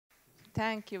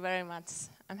Thank you very much.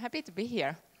 I'm happy to be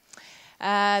here.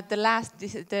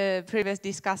 The previous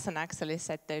discussion actually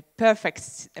set the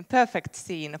perfect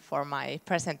scene for my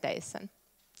presentation,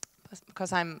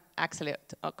 because I'm actually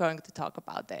going to talk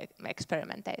about the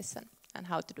experimentation and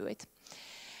how to do it.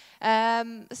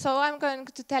 So I'm going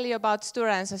to tell you about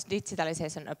Stora Enso's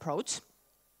digitalization approach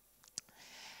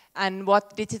and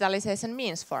what digitalization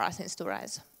means for us in Stora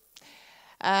Enso.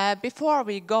 Before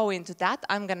we go into that,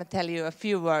 I'm going to tell you a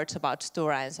few words about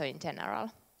Stora Enso in general.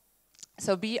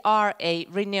 So we are a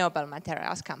renewable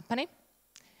materials company,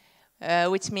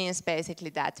 which means basically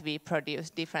that we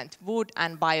produce different wood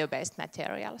and bio-based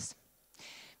materials.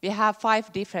 We have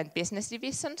 5 different business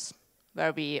divisions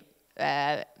where we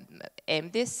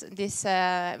aim this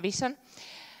vision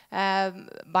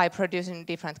by producing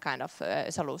different kind of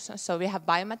solutions. So we have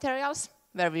biomaterials,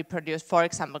 where we produce, for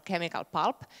example, chemical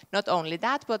pulp. Not only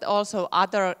that, but also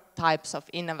other types of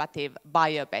innovative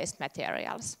bio-based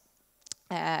materials.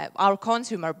 Our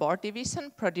consumer board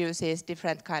division produces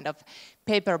different kind of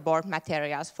paperboard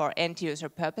materials for end-user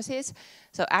purposes.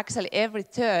 So actually every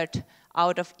third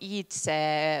out of each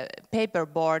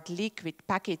paperboard liquid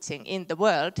packaging in the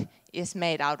world is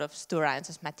made out of Stora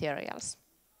Enso's materials.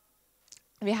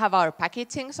 We have our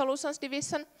packaging solutions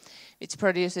division, which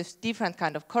produces different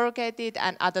kind of corrugated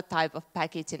and other type of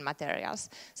packaging materials.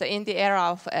 So in the era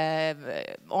of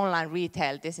online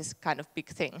retail, this is kind of big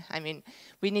thing. I mean,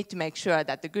 we need to make sure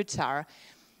that the goods are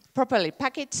properly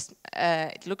packaged,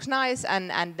 it looks nice,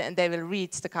 and they will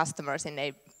reach the customers in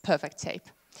a perfect shape.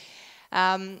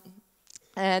 And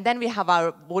then we have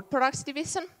our wood products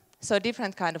division. So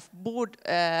different kind of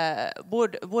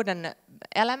wooden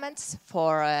elements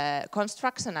for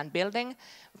construction and building,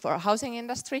 for housing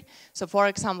industry. So for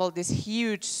example, these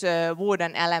huge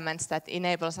wooden elements that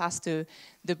enables us to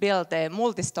build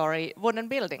multi-story wooden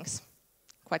buildings.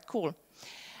 Quite cool.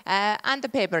 And the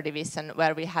paper division,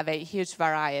 where we have a huge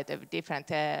variety of different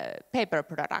paper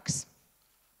products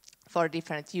for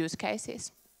different use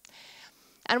cases.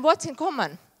 And what's in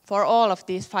common for all of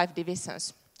these 5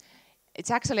 divisions? It's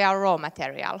actually our raw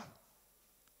material,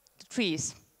 the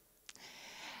trees.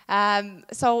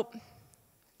 So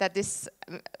that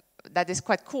is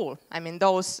quite cool. I mean,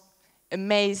 those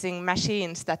amazing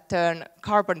machines that turn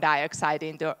carbon dioxide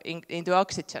into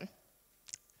oxygen.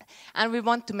 And we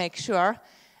want to make sure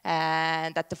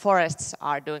that the forests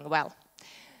are doing well.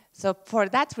 So for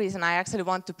that reason, I actually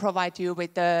want to provide you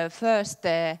with the first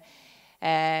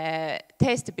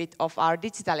taste a bit of our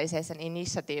digitalization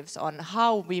initiatives on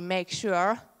how we make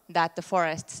sure that the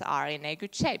forests are in a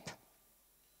good shape.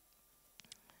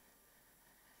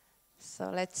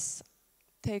 So let's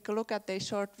take a look at a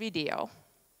short video.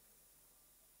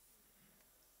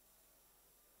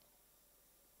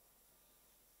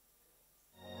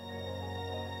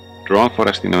 Drone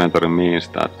forest inventory means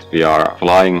that we are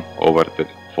flying over the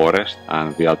forest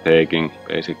and we are taking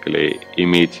basically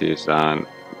images and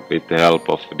with the help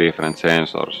of different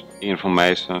sensors,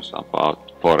 information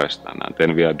about forest, and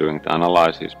then we are doing the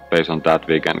analysis. Based on that,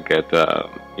 we can get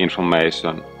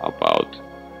information about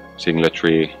single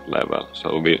tree level.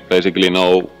 So we basically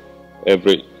know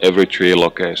every tree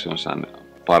locations and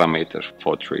parameters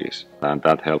for trees, and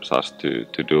that helps us to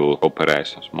do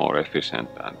operations more efficient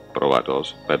and provide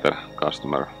also better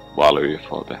customer value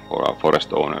for our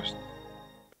forest owners.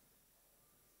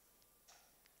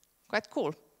 Quite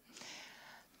cool.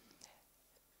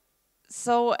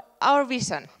 So our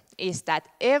vision is that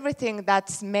everything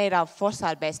that's made of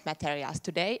fossil-based materials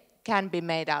today can be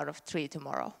made out of tree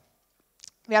tomorrow.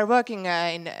 We are working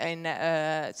in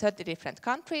 30 different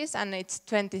countries, and it's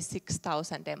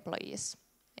 26,000 employees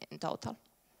in total.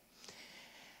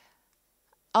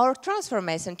 Our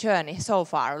transformation journey so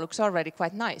far looks already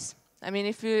quite nice. I mean,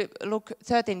 if you look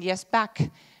 13 years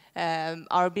back,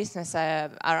 our business,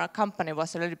 our company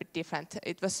was a little bit different.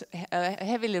 It was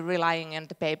heavily relying on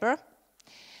the paper.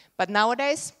 But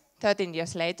nowadays, 13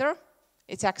 years later,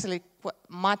 it's actually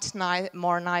much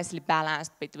more nicely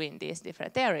balanced between these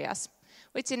different areas,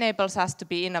 which enables us to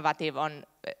be innovative on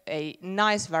a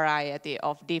nice variety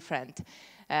of different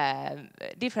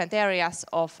areas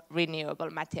of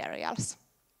renewable materials.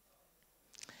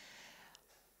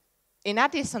 In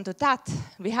addition to that,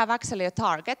 we have actually a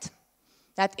target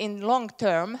that in long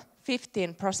term,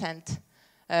 15%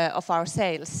 of our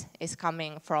sales is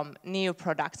coming from new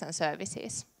products and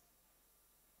services.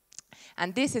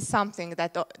 And this is something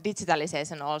that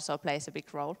digitalization also plays a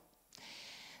big role.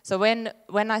 So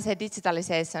when I say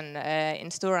digitalization in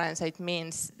Stora Enso, it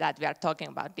means that we are talking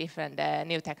about different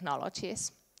new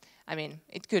technologies. I mean,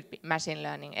 it could be machine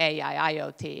learning, AI,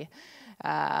 IoT,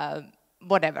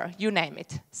 whatever, you name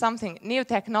it. Something, new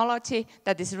technology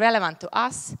that is relevant to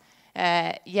us,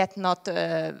 yet not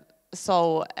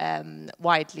so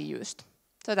widely used.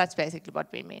 So that's basically what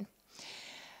we mean.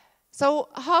 So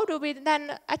how do we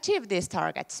then achieve these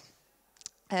targets?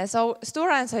 So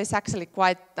Stora Enso is actually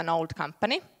quite an old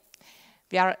company.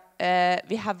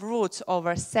 We have roots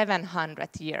over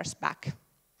 700 years back.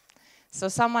 So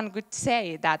someone could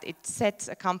say that it sets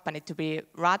a company to be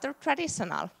rather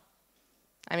traditional.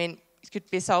 I mean, it could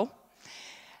be so.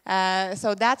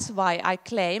 So that's why I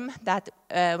claim that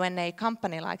when a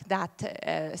company like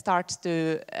that starts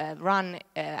to run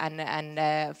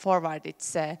and forward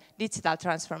its digital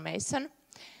transformation,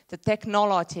 the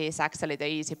technology is actually the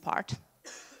easy part.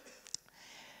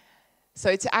 So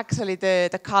it's actually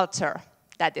the culture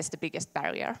that is the biggest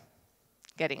barrier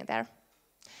getting there.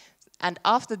 And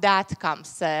after that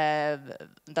comes the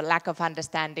lack of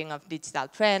understanding of digital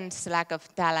trends, lack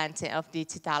of talent of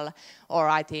digital or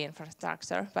IT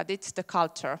infrastructure. But it's the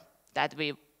culture that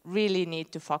we really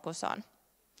need to focus on.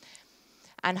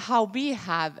 And how we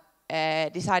have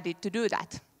decided to do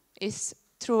that is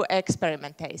through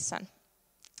experimentation.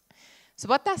 So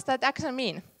what does that actually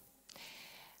mean?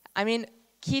 I mean,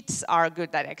 kids are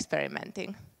good at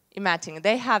experimenting. Imagine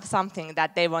they have something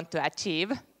that they want to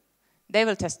achieve. They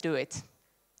will just do it,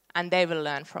 and they will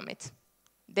learn from it.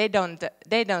 They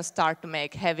don't start to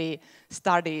make heavy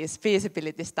studies,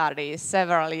 feasibility studies,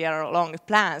 several-year-long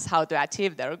plans how to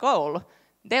achieve their goal.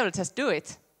 They will just do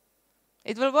it.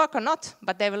 It will work or not,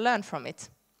 but they will learn from it.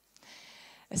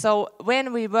 So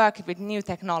when we work with new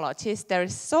technologies, there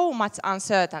is so much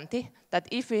uncertainty that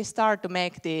if we start to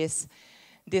make these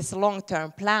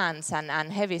long-term plans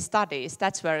and heavy studies,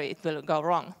 that's where it will go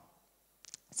wrong.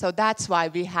 So that's why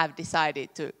we have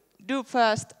decided to do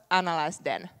first, analyze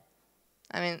then.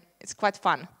 I mean, it's quite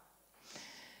fun.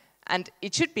 And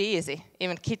it should be easy.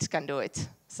 Even kids can do it.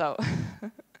 So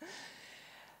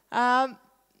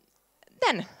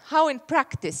then, how in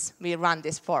practice we run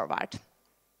this forward?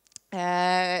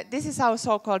 This is our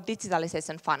so-called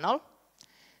digitalization funnel.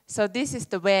 So this is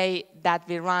the way that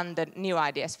we run the new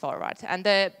ideas forward. And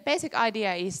the basic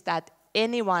idea is that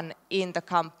anyone in the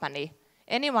company,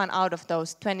 anyone out of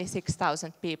those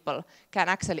 26,000 people can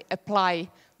actually apply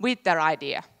with their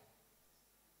idea.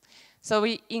 So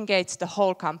we engage the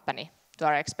whole company to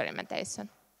our experimentation.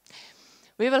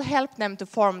 We will help them to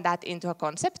form that into a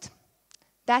concept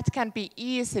that can be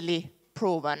easily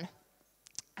proven.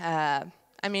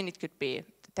 I mean, it could be a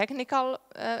technical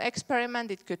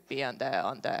experiment, it could be on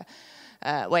the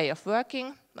way of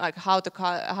working, like how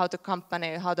the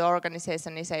company, how the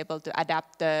organization is able to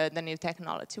adapt the new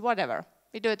technology, whatever.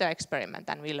 We do the experiment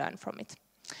and we learn from it.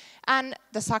 And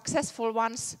the successful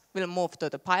ones will move to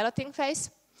the piloting phase.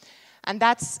 And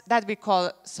that we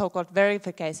call so-called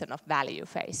verification of value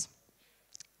phase.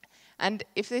 And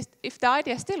if the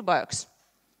idea still works,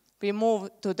 we move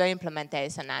to the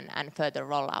implementation and further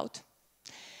rollout.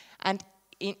 And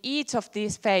in each of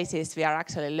these phases, we are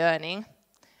actually learning.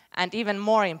 And even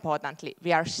more importantly,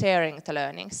 we are sharing the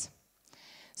learnings.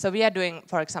 So we are doing,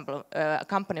 for example,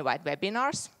 company-wide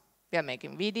webinars. We are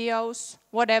making videos,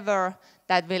 whatever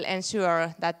that will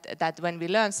ensure that when we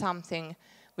learn something,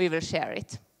 we will share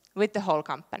it with the whole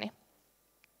company.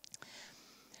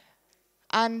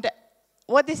 And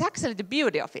what is actually the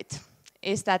beauty of it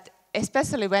is that,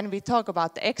 especially when we talk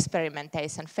about the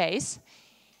experimentation phase,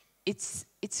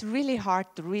 it's really hard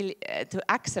to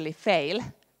actually fail.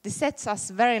 This sets us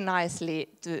very nicely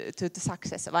to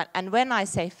success. And when I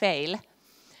say fail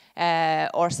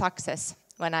or success,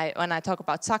 when I talk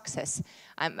about success,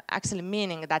 I'm actually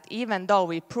meaning that even though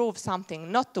we prove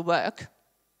something not to work,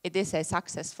 it is a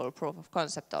successful proof of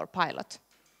concept or pilot.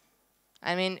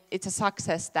 I mean, it's a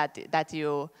success that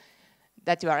you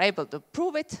are able to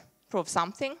prove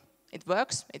something, it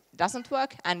works, it doesn't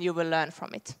work, and you will learn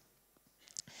from it.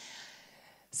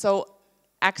 So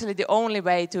actually the only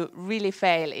way to really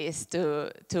fail is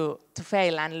to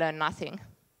fail and learn nothing.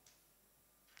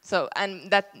 So, and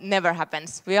that never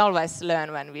happens. We always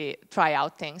learn when we try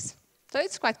out things. So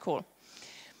it's quite cool.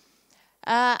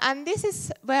 And this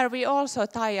is where we also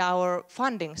tie our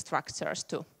funding structures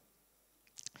to.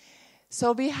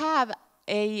 So we have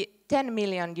a 10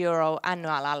 million euro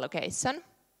annual allocation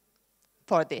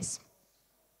for this.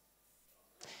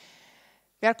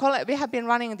 We have been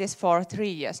running this for 3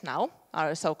 years now,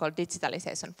 our so-called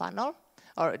digitalization funnel,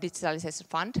 or digitalization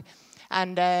fund.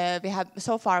 And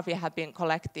so far we have been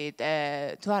collected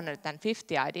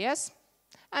 250 ideas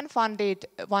and funded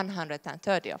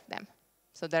 130 of them.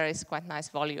 So there is quite nice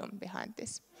volume behind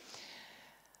this.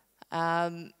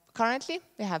 Currently,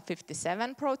 we have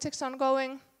 57 projects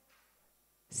ongoing.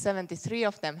 73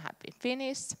 of them have been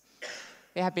finished.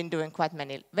 We have been doing quite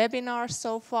many webinars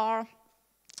so far.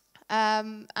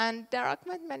 And there are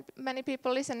quite many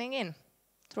people listening in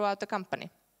throughout the company.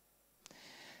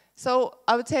 So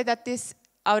I would say that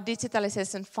our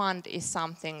digitalization fund is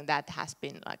something that has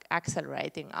been like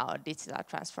accelerating our digital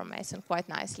transformation quite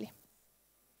nicely.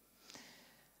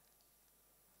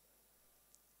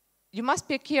 You must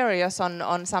be curious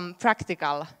on some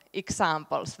practical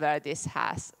examples where this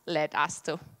has led us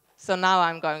to. So now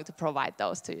I'm going to provide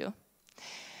those to you.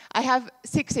 I have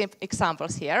 6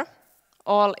 examples here,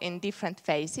 all in different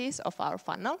phases of our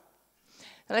funnel.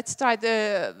 Let's start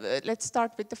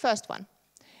with the first one.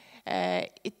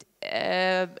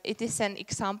 It is an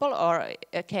example or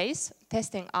a case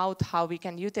testing out how we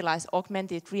can utilize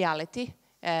augmented reality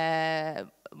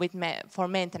for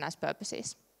maintenance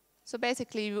purposes. So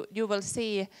basically, you will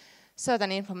see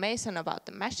certain information about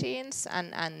the machines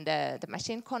and the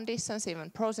machine conditions, even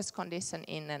process condition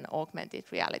in an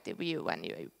augmented reality view when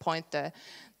you point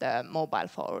the mobile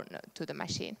phone to the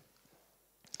machine.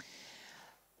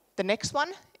 The next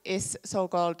one is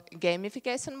so-called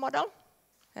gamification model,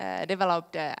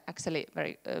 developed actually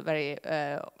very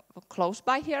close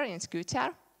by here in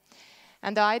Skutskär.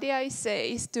 And the idea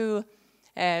is to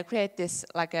create this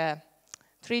like a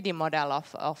 3D model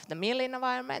of the mill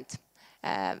environment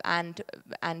and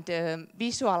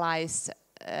visualize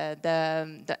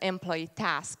the employee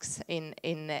tasks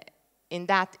in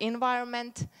that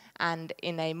environment and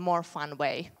in a more fun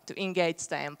way to engage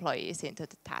the employees into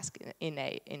the task in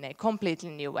a completely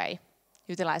new way,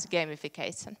 utilize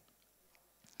gamification.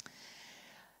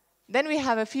 Then we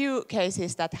have a few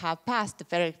cases that have passed the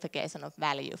verification of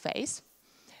value phase.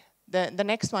 The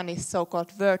next one is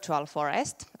so-called virtual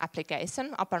forest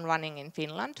application, up and running in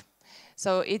Finland.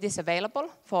 So it is available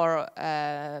for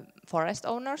forest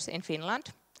owners in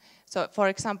Finland. So for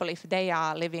example, if they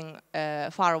are living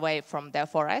far away from their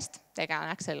forest, they can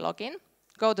actually log in,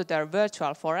 go to their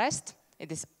virtual forest.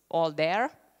 It is all there,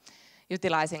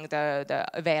 utilizing the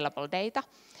available data.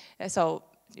 So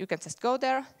you can just go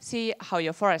there, see how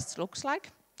your forest looks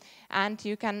like, and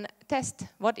you can test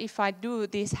what if I do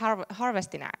these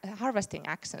harvesting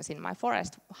actions in my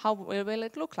forest, how will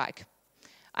it look like?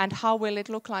 And how will it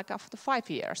look like after 5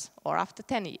 years or after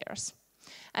 10 years?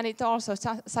 And it also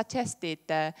suggested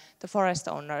the forest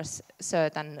owners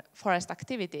certain forest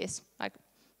activities, like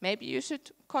maybe you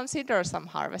should consider some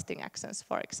harvesting actions,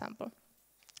 for example.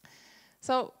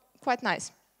 So quite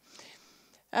nice.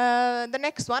 The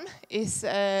next one is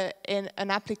in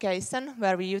an application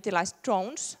where we utilize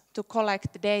drones to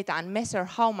collect the data and measure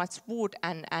how much wood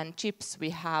and chips we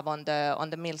have on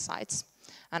the mill sites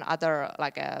and other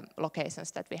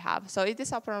locations that we have. So it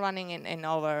is up and running in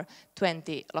over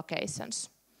 20 locations.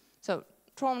 So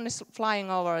drone is flying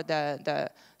over the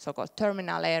so-called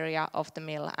terminal area of the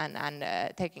mill and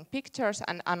taking pictures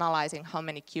and analyzing how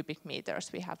many cubic meters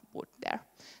we have wood there.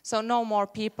 So no more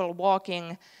people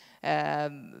walking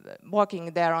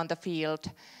there on the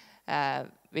field,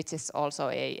 which is also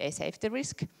a safety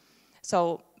risk.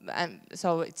 So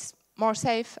it's more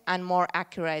safe and more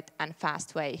accurate and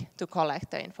fast way to collect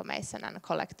the information and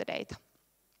collect the data.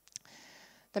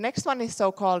 The next one is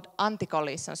so-called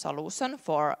anti-collision solution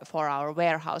for our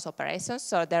warehouse operations.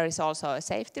 So there is also a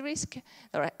safety risk.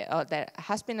 There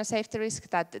has been a safety risk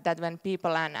that when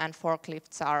people and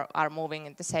forklifts are moving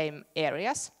in the same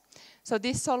areas. So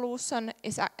this solution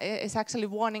is actually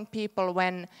warning people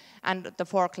when and the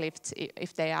forklifts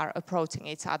if they are approaching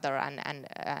each other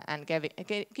and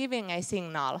giving a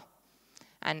signal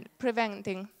and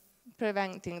preventing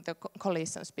the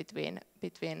collisions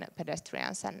between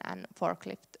pedestrians and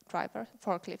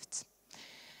forklifts.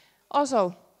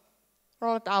 Also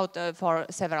rolled out for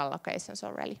several locations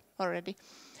already.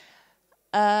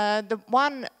 The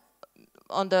one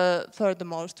on the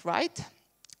furthermost right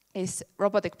is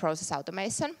robotic process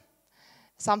automation,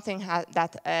 something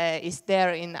that is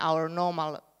there in our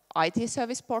normal IT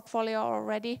service portfolio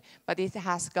already, but it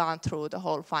has gone through the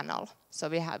whole funnel. So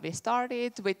we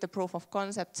started with the proof of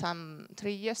concept some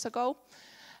 3 years ago,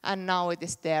 and now it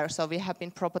is there. So we have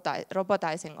been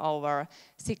robotizing over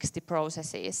 60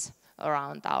 processes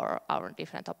around our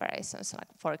different operations, like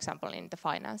for example in the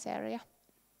finance area.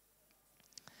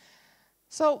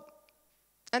 So,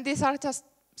 and these are just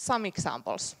some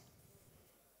examples.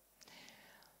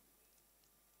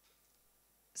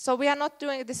 So we are not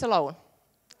doing this alone.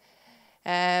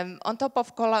 On top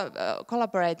of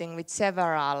collaborating with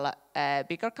several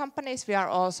bigger companies, we are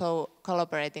also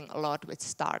collaborating a lot with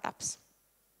startups.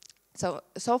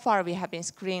 So far we have been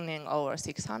screening over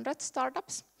 600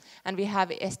 startups, and we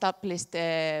have established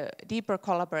deeper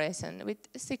collaboration with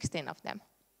 16 of them.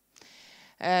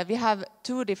 We have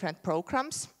 2 different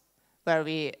programs where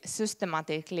we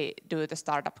systematically do the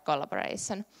startup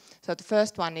collaboration. So the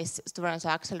first one is Stora Enso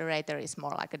Accelerator, is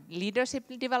more like a leadership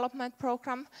development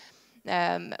program,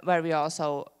 where we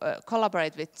also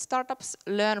collaborate with startups,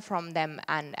 learn from them,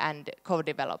 and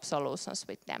co-develop solutions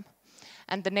with them.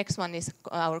 And the next one is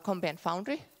our Competence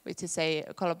Foundry, which is a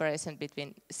collaboration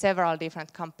between several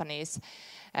different companies,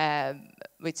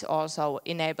 which also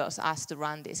enables us to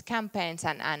run these campaigns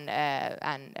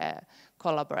and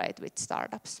collaborate with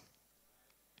startups.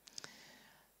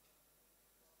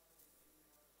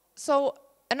 So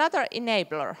another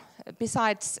enabler,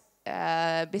 besides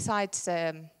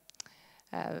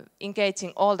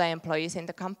engaging all the employees in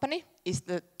the company, is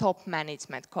the top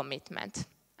management commitment.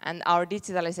 And our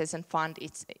digitalization fund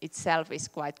itself is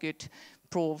quite good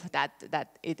proof that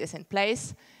it is in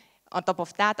place. On top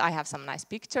of that, I have some nice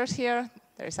pictures here.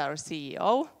 There's our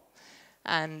CEO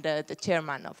and the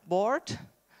chairman of board,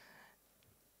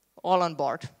 all on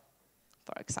board,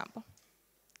 for example.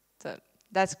 So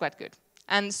that's quite good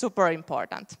and super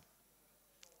important.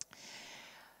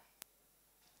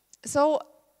 So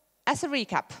as a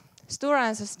recap, Stora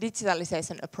Enso's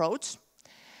digitalization approach,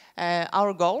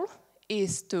 our goal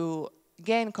is to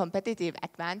gain competitive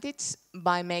advantage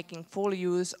by making full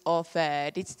use of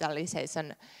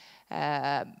digitalization,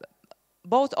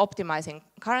 both optimizing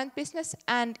current business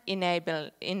and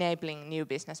enabling new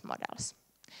business models.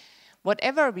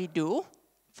 Whatever we do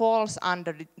falls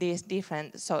under these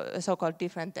different, so-called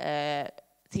different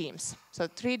themes. So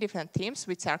 3 different themes,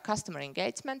 which are customer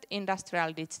engagement,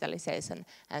 industrial digitalization,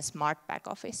 and smart back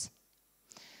office.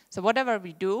 So whatever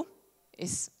we do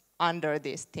is under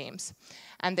these themes.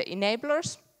 And the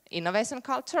enablers, innovation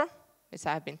culture, which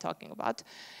I have been talking about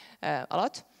a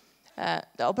lot,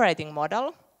 the operating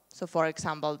model, so for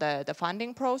example, the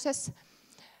funding process,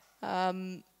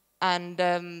 and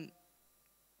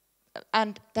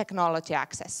technology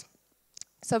access.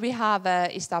 So we have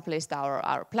established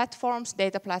our platforms,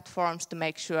 data platforms, to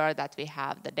make sure that we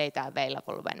have the data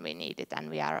available when we need it, and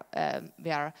we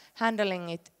are handling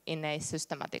it in a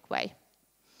systematic way.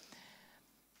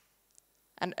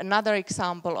 And another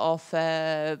example of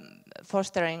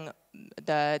fostering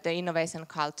the innovation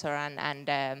culture and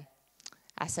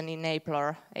as an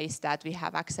enabler is that we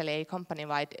have actually a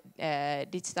company-wide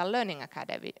digital learning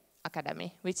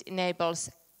academy, which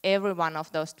enables every one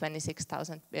of those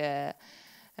 26,000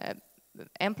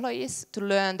 employees to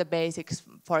learn the basics,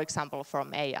 for example,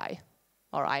 from AI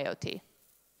or IoT,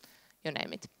 you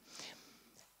name it.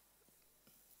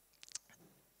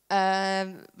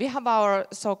 We have our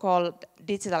so-called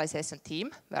digitalization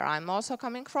team, where I'm also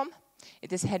coming from.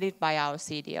 It is headed by our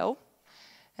CDO,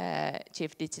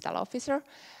 Chief Digital Officer.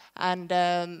 And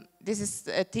this is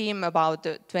a team about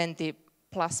 20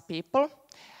 plus people.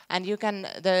 And you can,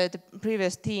 the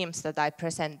previous teams that I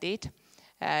presented,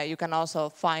 you can also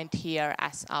find here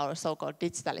as our so-called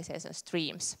digitalization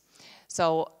streams.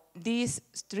 So these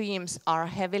streams are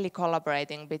heavily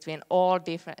collaborating between all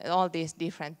these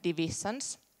different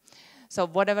divisions. So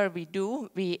whatever we do,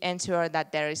 we ensure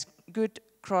that there is good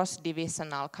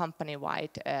cross-divisional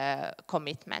company-wide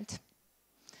commitment.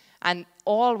 And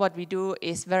all what we do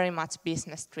is very much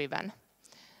business-driven.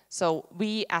 So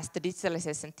we, as the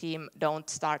digitalization team, don't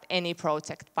start any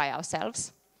project by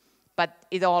ourselves, but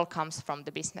it all comes from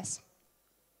the business.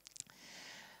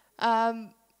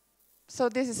 So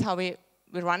this is how we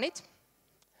run it.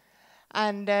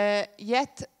 And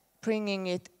yet bringing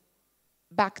it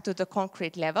back to the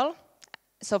concrete level.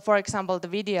 So for example, the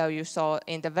video you saw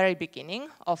in the very beginning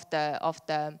of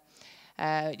the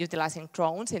utilizing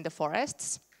drones in the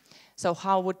forests. So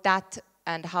how would that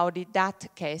and how did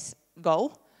that case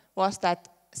go? Was that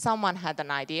someone had an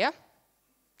idea,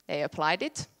 they applied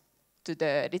it to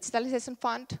the digitalization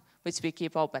fund, which we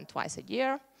keep open twice a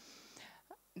year.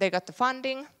 They got the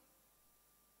funding,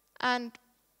 and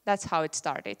that's how it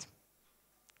started.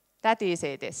 That easy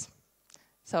it is.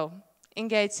 So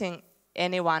engaging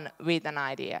anyone with an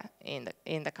idea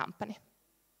in the company.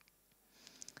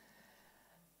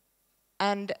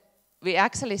 And we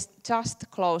actually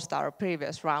just closed our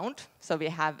previous round, so we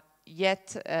have yet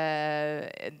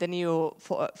the new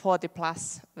 40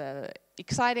 plus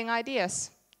exciting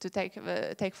ideas to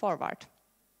take forward.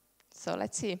 So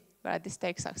let's see where this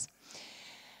takes us.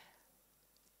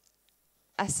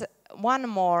 As one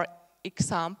more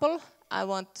example, I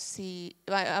want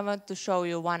to show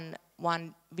you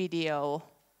one video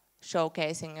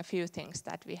showcasing a few things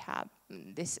that we have.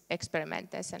 This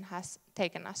experimentation has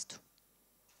taken us to.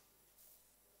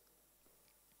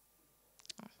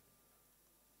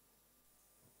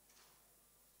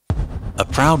 A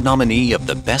proud nominee of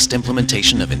the best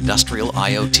implementation of industrial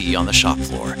IoT on the shop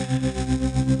floor.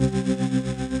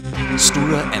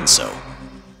 Stora Enso.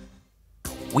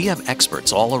 We have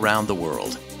experts all around the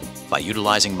world. By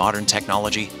utilizing modern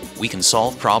technology, we can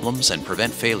solve problems and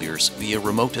prevent failures via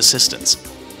remote assistance.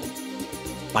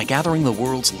 By gathering the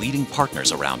world's leading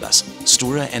partners around us,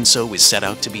 Stora Enso is set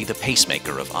out to be the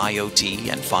pacemaker of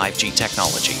IoT and 5G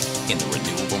technology in the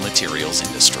renewable materials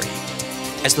industry.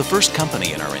 As the first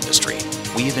company in our industry,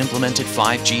 we have implemented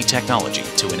 5G technology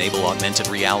to enable augmented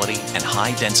reality and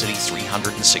high-density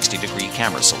 360-degree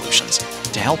camera solutions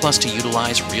to help us to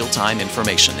utilize real-time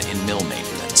information in mill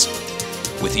maintenance.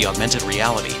 With the augmented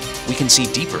reality, we can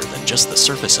see deeper than just the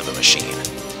surface of a machine.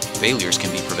 Failures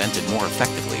can be prevented more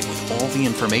effectively with all the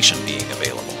information being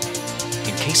available.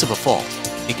 In case of a fault,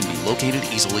 it can be located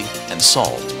easily and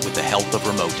solved with the help of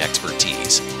remote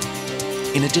expertise.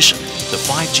 In addition, the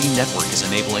 5G network is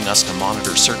enabling us to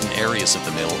monitor certain areas of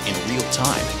the mill in real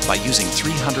time by using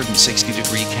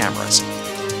 360-degree cameras.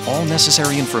 All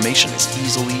necessary information is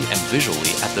easily and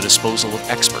visually at the disposal of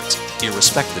experts,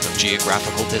 irrespective of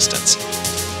geographical distance.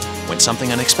 When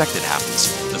something unexpected happens,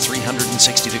 the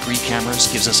 360-degree cameras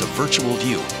gives us a virtual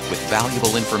view with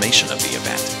valuable information of the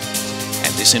event.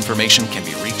 And this information can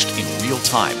be reached in real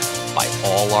time by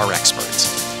all our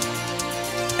experts.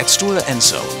 At Stora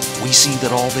Enso, we see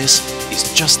that all this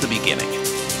is just the beginning.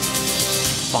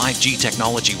 5G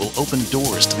technology will open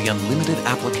doors to the unlimited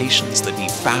applications that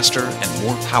need faster and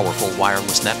more powerful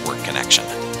wireless network connection.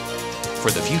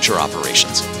 For the future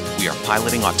operations, we are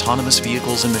piloting autonomous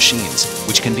vehicles and machines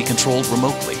which can be controlled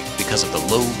remotely because of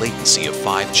the low latency of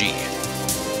 5G.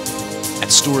 At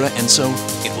Stora Enso,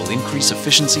 it will increase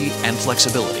efficiency and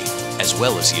flexibility, as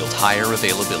well as yield higher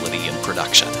availability in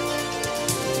production.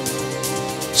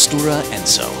 Stora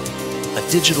Enso,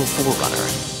 a digital forerunner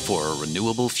for a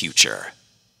renewable future.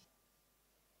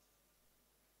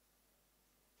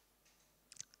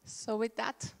 So with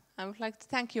that, I would like to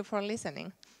thank you for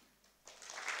listening.